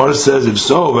 So the Gemara says, if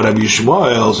so, but Rabbi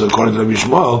Yishmael, so according to Rabbi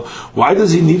Yishmael, why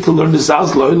does he need to learn this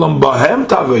house? And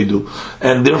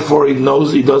therefore he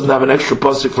knows he doesn't have an extra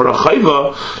pasuk for a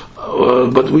chayva,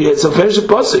 but it's a fresh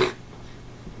pasuk.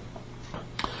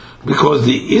 Because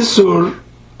the Isur,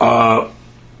 so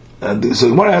the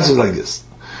Gemara answers like this.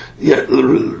 Yeah,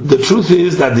 the truth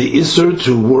is that the Isur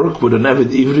to work with an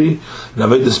Eved Ivri, an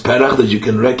Eved Perach, that you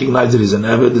can recognize that he's an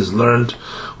Eved, is learned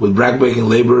with backbreaking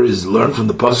labor, is learned from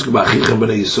the Pasuk B'achichem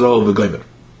B'nei Yisrael V'goymer.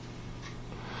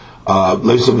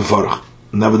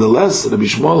 Nevertheless, Rabbi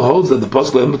Shmuel holds that the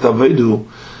Pasuk Le'em B'tavedu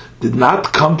did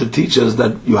not come to teach us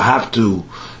that you have to,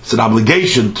 it's an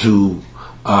obligation to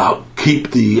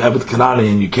keep the Eved Kanani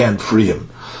and you can't free him.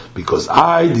 Because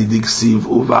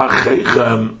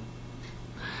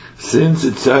since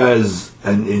it says,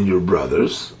 and in your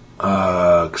brothers,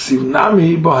 Ksiv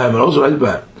Nami Bohem, and also write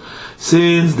Bohem.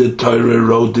 Since the Torah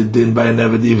wrote it in by an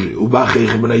Eved Ivri,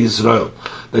 Yisrael,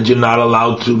 that you're not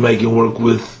allowed to make him work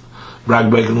with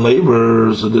backbreaking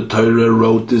labor, so the Torah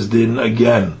wrote this din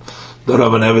again. That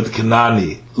of an Eved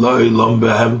Kanani, Lo'ilom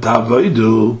Behem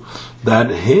Ta'avodu,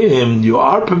 that him, you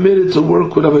are permitted to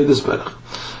work with Avedis Perach.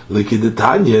 Like the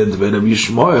Tanya, the Rabbi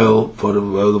Yishmael, for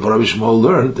Rabbi Yishmael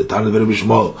learned, the Tanya of Rabbi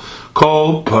Yishmael,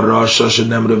 Kol Parasha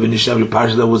Shenem Ravinish, every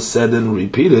parsha that was said and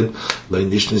repeated,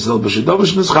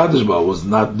 was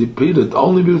not repeated,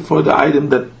 only before the item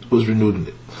that was renewed in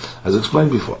it, as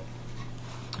explained before.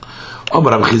 Rav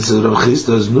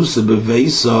Chisda is nusa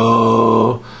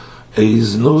beveisa,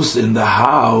 is nus in the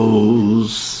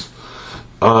house.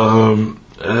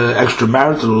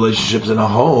 Extramarital relationships in a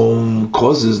home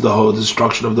causes the whole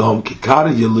destruction of the home.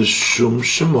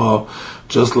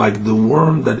 Just like the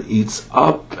worm that eats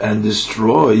up and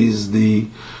destroys the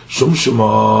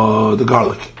shumshima, the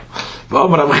garlic.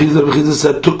 Rav Chisda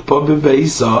said,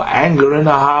 anger in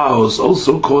a house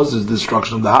also causes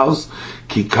destruction of the house.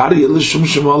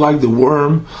 Like the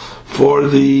worm for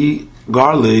the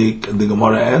garlic. And the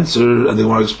Gemara answered, and the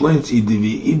Gemara explains,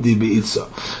 the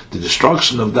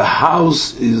destruction of the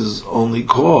house is only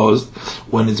caused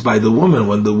when it's by the woman,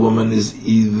 when the woman is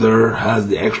either has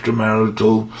the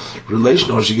extramarital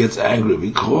relation or she gets angry,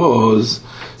 because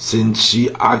since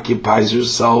she occupies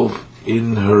herself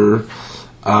in her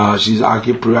she's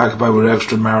preoccupied with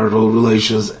extramarital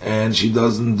relations and she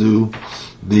doesn't do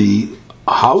the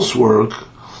housework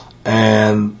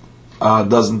and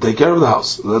doesn't take care of the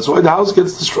house. That's why the house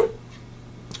gets destroyed.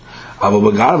 But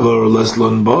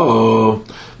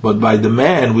by the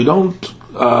man, we don't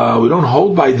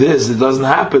hold by this. It doesn't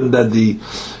happen that the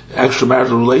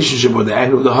extramarital relationship or the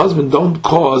anger of the husband don't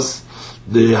cause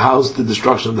the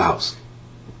destruction of the house.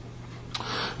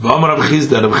 Rav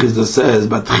Chisda says,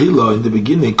 "Batchila, in the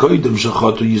beginning, koydem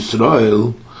shachatu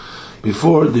Yisrael,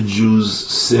 before the Jews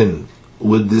sin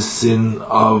with this sin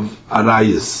of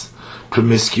arayis,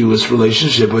 promiscuous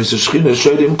relationship,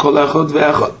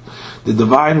 the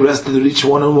divine rested in each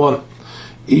one and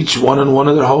one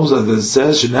of their homes, as it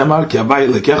says,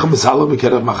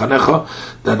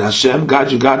 that Hashem,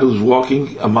 God, your God, who is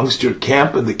walking amongst your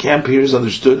camp, and the camp here is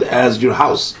understood as your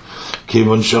house.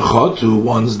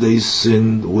 Once they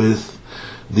sinned with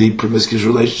the promiscuous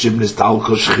relationship,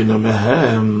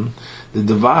 the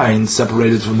divine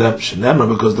separated from them. Shenemar,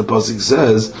 because the pasuk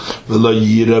says, "V'lo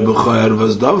yira b'choyer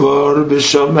v'azdavar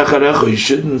b'shav mecharecha." You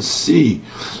shouldn't see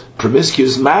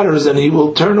promiscuous matters, and he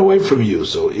will turn away from you.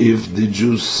 So if the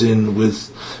Jews sin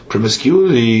with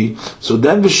promiscuity, so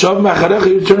then b'shav mecharecha,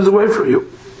 he turns away from you,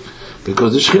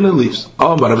 because the Shekhinah leaves.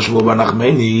 Oh, Rav Shmuel bar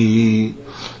Nachmani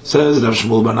says, Rav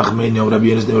Shmuel bar Nachmani, Rabbi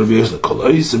Yenis name Rabbi Yenis, Kol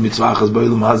oisa mitzvah achas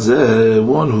ba'olam hazeh,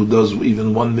 one who does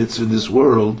even one mitzvah in this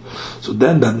world, so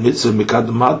then that mitzvah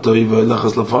mikadamato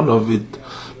v'elachas lafanov, it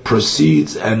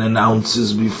proceeds and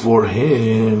announces before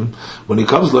him when he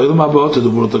comes to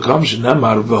the world to come.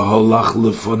 Shenemar v'holach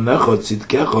lefonecha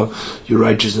tzidkecha, your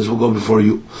righteousness will go before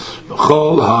you.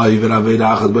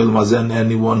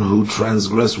 Anyone who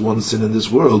transgressed one sin in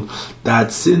this world,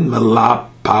 that sin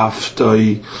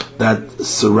paftoi, that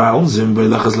surrounds him,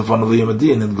 and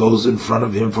it goes in front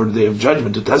of him for the day of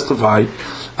judgment to testify,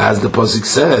 as the pasuk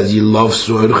says,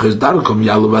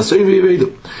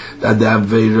 that the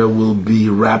Avera will be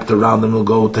wrapped around him, will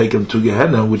go take him to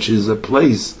Gehenna, which is a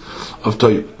place of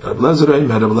Toyu. Rabbi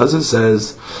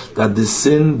says that the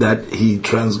sin that he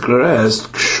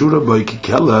transgressed,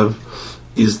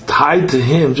 is tied to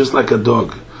him just like a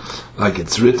dog. Like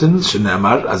it's written,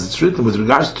 Shenamar, as it's written with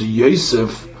regards to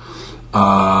Yosef,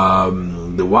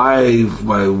 the wife,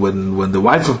 when the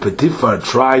wife of Potiphar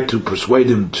tried to persuade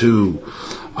him to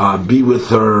be with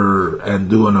her and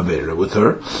do an avera with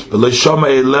her,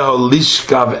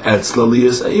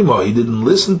 he didn't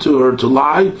listen to her to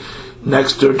lie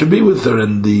next to her to be with her,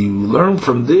 and we learn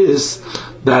from this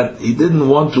that he didn't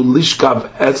want to lishkav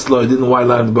etzlo, he didn't want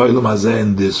to ba'olam hazeh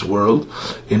in this world,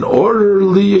 in order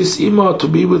liyis ima to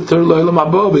be with her lo'olam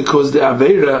haba, because the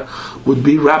avera would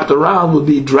be wrapped around, would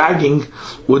be dragging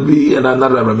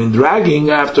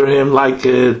after him like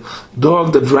a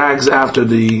dog that drags after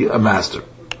the master.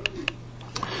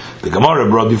 The Gemara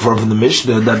brought before from the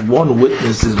Mishnah that one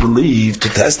witness is believed to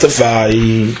testify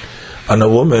on a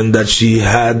woman that she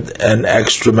had an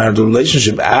extramarital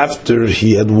relationship after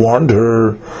he had warned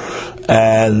her,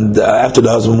 and after the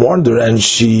husband warned her, and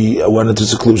she went into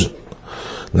seclusion.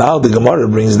 Now the Gemara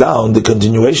brings down the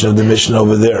continuation of the Mishnah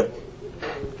over there.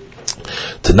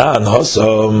 Tanan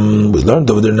Hossam, we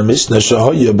learned over there in the Mishnah,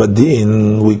 Shahoya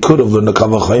Badin, we could have learned a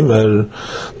Kavachaimer,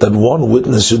 that one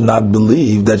witness should not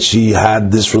believe that she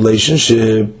had this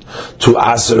relationship to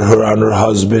answer her on her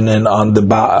husband and on the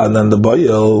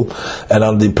Bayal and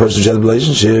on the person she had a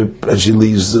relationship, and she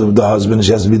leaves the husband and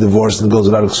she has to be divorced and goes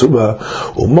without a ksuba.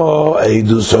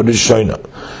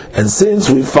 And since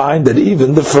we find that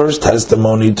even the first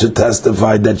testimony to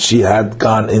testify that she had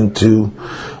gone into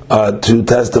to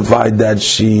testify that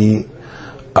she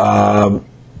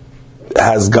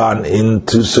has gone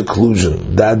into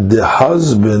seclusion, that the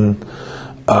husband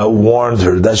warned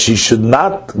her that she should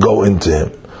not go into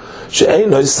him.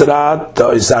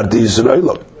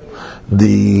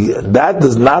 That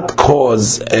does not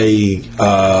cause a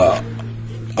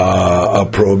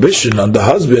prohibition on the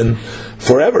husband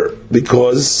forever,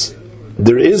 because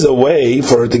there is a way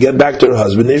for her to get back to her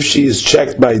husband if she is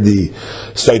checked by the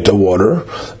Sotah water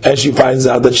and she finds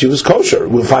out that she was kosher.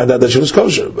 We'll find out that she was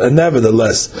kosher. And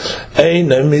nevertheless, that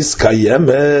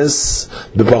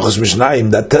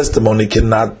testimony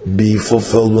cannot be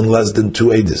fulfilled when less than 2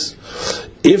 edis.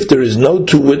 If there is no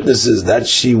 2 witnesses that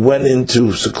she went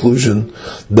into seclusion,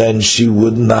 then she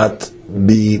would not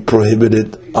be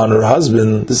prohibited on her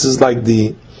husband. This is like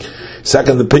the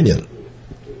second opinion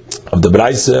of the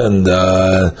Braisa and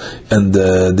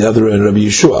the other in Rabbi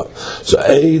Yeshua. So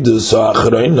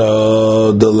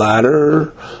the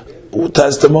latter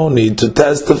testimony to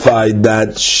testify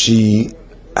that she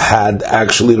had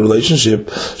actually a relationship,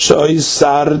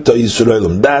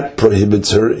 that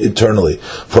prohibits her eternally.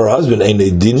 For her husband,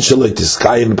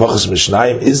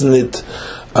 isn't it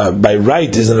by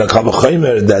right, isn't it a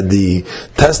kavachomer that the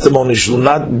testimony should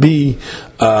not be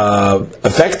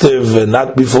effective and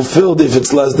not be fulfilled if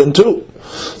it's less than 2?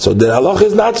 So the halach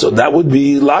is not so. That would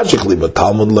be logically, but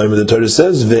Talmud Sotah, the Torah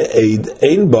says, ve'eid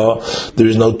ein ba, there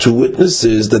is no 2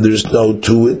 witnesses, that there is no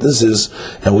 2 witnesses,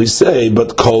 and we say,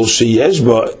 but kol sheyesh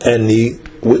ba, any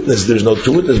witness, there's no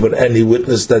 2 witnesses, but any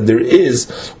witness that there is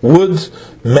would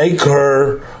make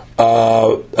her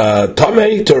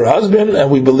tamei to her husband,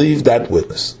 and we believe that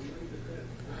witness.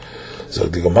 So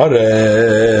the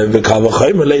Gemara,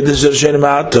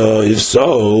 if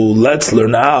so, let's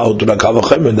learn out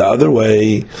the other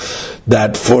way.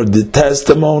 that for the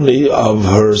testimony of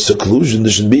her seclusion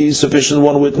there should be sufficient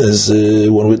one witness,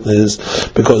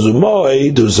 because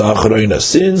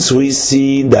since we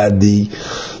see that the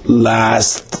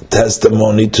last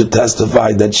testimony to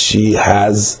testify that she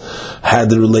has had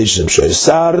the relationship,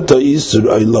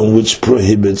 which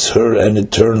prohibits her an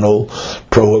eternal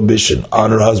prohibition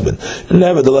on her husband.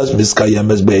 Nevertheless,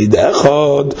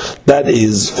 that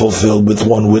is fulfilled with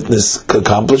one witness,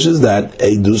 accomplishes that.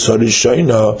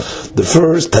 The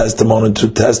first testimony to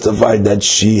testify that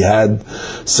she had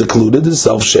secluded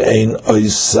herself,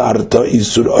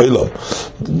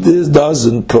 this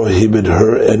doesn't prohibit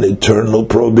her an eternal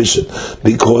prohibition,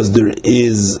 because there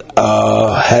is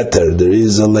a heter, there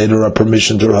is a later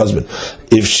permission to her husband.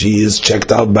 If she is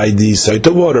checked out by the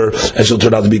Sotah water and she'll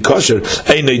turn out to be kosher, isn't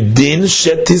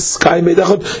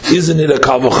it a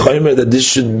kal v'chomer that this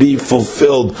should be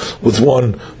fulfilled with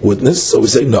one witness? So we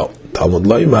say no. Talmud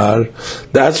Laimar.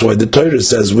 That's why the Torah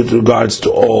says, with regards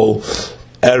to all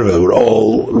erva, or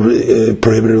all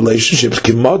prohibited relationships,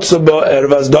 you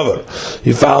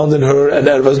found in her an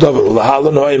ervas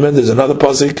davar. There's another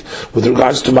pasuk with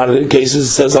regards to monetary cases.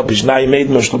 It says that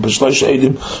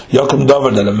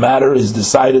a matter is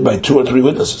decided by 2 or 3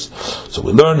 witnesses. So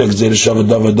we learn just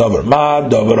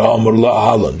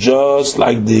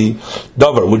like the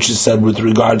davar, which is said with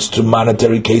regards to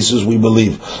monetary cases, we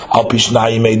believe al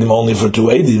pishnai made them only for 2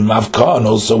 edim mafka, and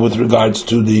also with regards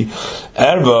to the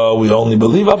erva, we only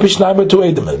believe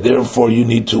and therefore you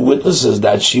need 2 witnesses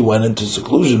that she went into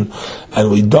seclusion, and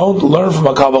we don't learn from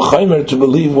a kal v'chomer to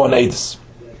believe 1 edus.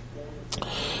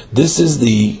 This is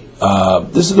the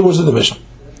words of the Mishnah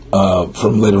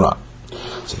from later on.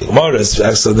 So the Gemara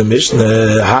asks of the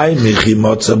Mishnah, "Hi michi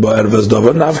motza ba'ervas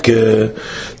davar nafke."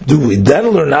 Do we then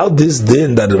learn out this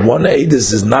din that 1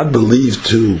 edus is not believed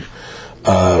to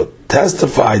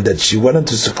testify that she went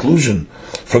into seclusion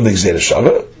from the Gzeira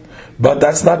Shava? But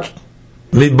that's not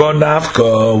Mibo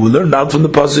nafka. We learn out from the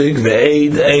pasuk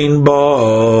ve'ed ein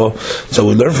bo. So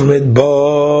we learn from it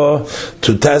bo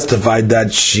to testify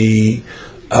that she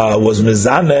was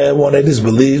mezaneh. 1 edus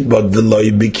believed, but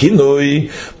v'loy bikinui,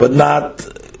 but not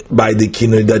by the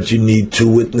kinui that you need 2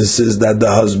 witnesses that the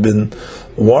husband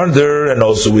warned her, and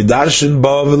also with darshan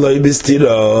bo v'loy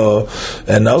bistira,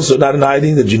 and also not an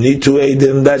hiding that you need 2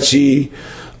 edim that she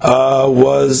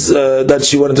that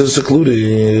she went into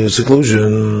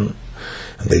seclusion.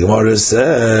 And the Gemara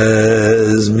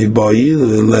says, and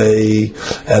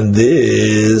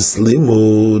this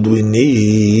limud we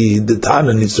need, the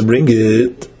Tana needs to bring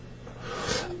it.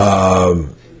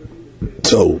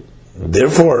 So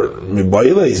therefore,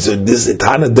 so this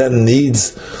Tana then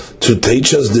needs to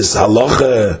teach us this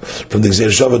halacha from the Gzeira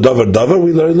Shava davar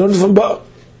we learned from Ba.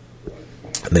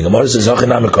 And the Gemara says,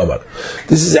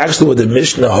 this is actually what the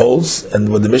Mishnah holds, and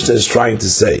what the Mishnah is trying to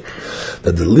say.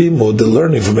 That the limud, the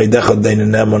learning from Eidechad Dein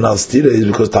and Ne'eman Al Stira, is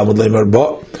because Talmud Leimar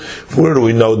Ba. Where do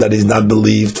we know that he's not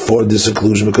believed for the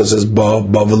seclusion? Because it says Ba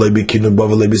v'lei bikinu, Ba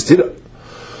v'lei bistira.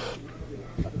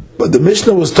 But the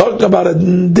Mishnah was talking about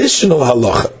an additional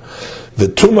halacha. How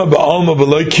do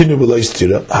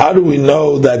we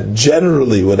know that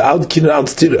generally, without kinu al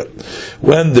stira,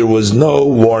 when there was no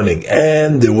warning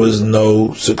and there was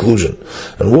no seclusion,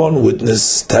 and 1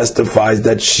 witness testifies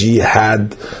that she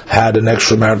had an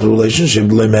extramarital relationship,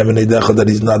 that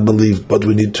he's not believed, but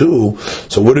we need 2.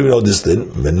 So where do we know this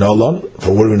then? From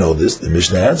where do we know this? The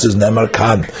Mishnah answers Nemar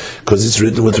Kan, because it's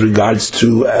written with regards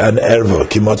to an erva,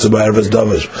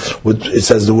 it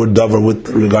says the word davar with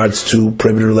regards to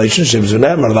private relationships. And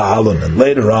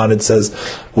later on it says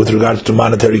with regards to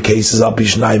monetary cases, so we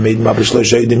learn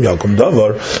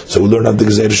of the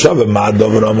Gzeira Shava,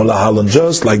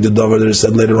 just like the davar that is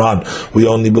said later on. We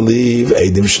only believe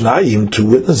Eidim Shnayim, 2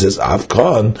 witnesses,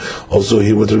 Afkan. Also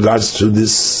here with regards to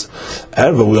this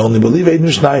erva, we only believe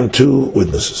Eidim Shnayim, 2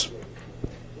 witnesses.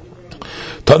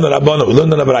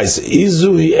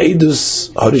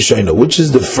 Which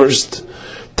is the first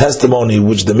testimony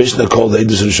which the Mishnah called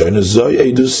Eidus Rishona? Zoy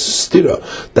Eidus Stira.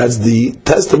 That's the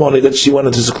testimony that she went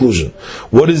into seclusion.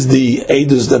 What is the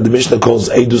Eidus that the Mishnah calls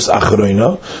Eidus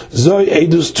Achroina? Zoy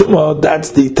Eidus Tuma. That's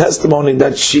the testimony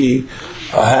that she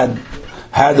had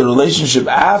a relationship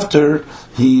after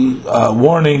he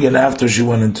warning and after she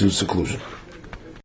went into seclusion.